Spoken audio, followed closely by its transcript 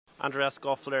Andreas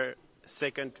Kofler,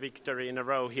 second victory in a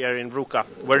row here in Ruka.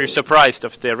 Were you surprised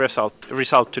of the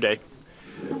result today?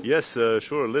 Yes,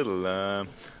 sure, a little.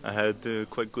 I had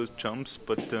quite good jumps,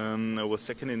 but I was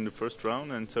second in the first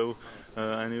round, and so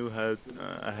I knew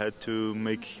I had to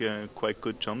make quite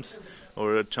good jumps,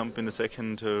 or a jump in the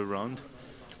second round.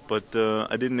 But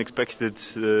I didn't expect it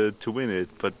to win it.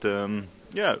 But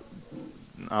yeah,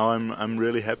 now I'm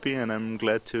really happy, and I'm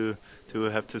glad to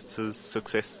have this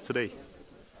success today.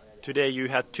 Today you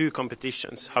had two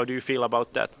competitions. How do you feel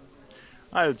about that?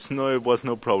 It was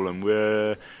no problem. We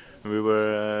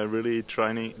were really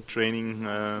training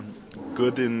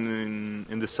good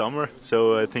in the summer,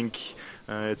 so I think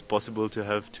it's possible to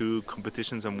have two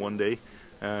competitions on one day.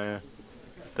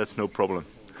 That's no problem.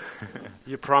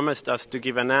 You promised us to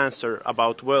give an answer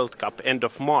about World Cup end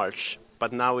of March,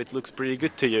 but now it looks pretty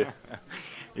good to you.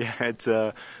 Yeah, it's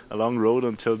a long road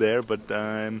until there, but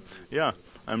yeah,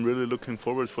 I'm really looking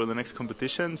forward for the next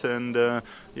competitions, and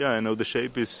yeah, I know the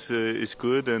shape is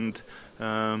good, and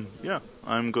yeah,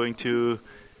 I'm going to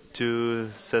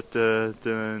set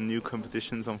the new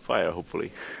competitions on fire,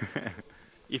 hopefully.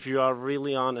 If you are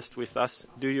really honest with us,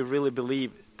 do you really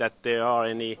believe that there are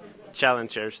any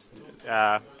challengers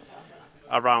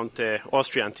around the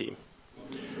Austrian team?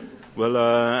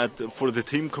 Well, for the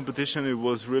team competition, it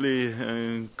was really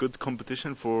a good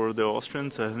competition for the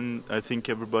Austrians. I think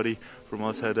everybody from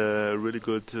us had a really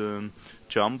good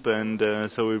jump, and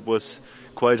so it was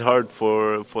quite hard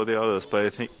for the others.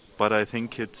 But I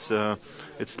think it's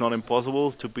not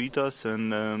impossible to beat us,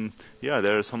 and yeah,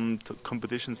 there are some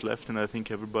competitions left, and I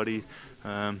think everybody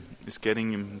is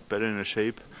getting better in a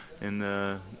shape in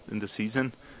the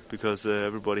season, because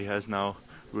everybody has now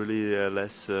really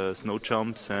less snow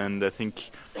jumps, and I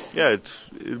think, yeah, it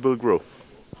will grow.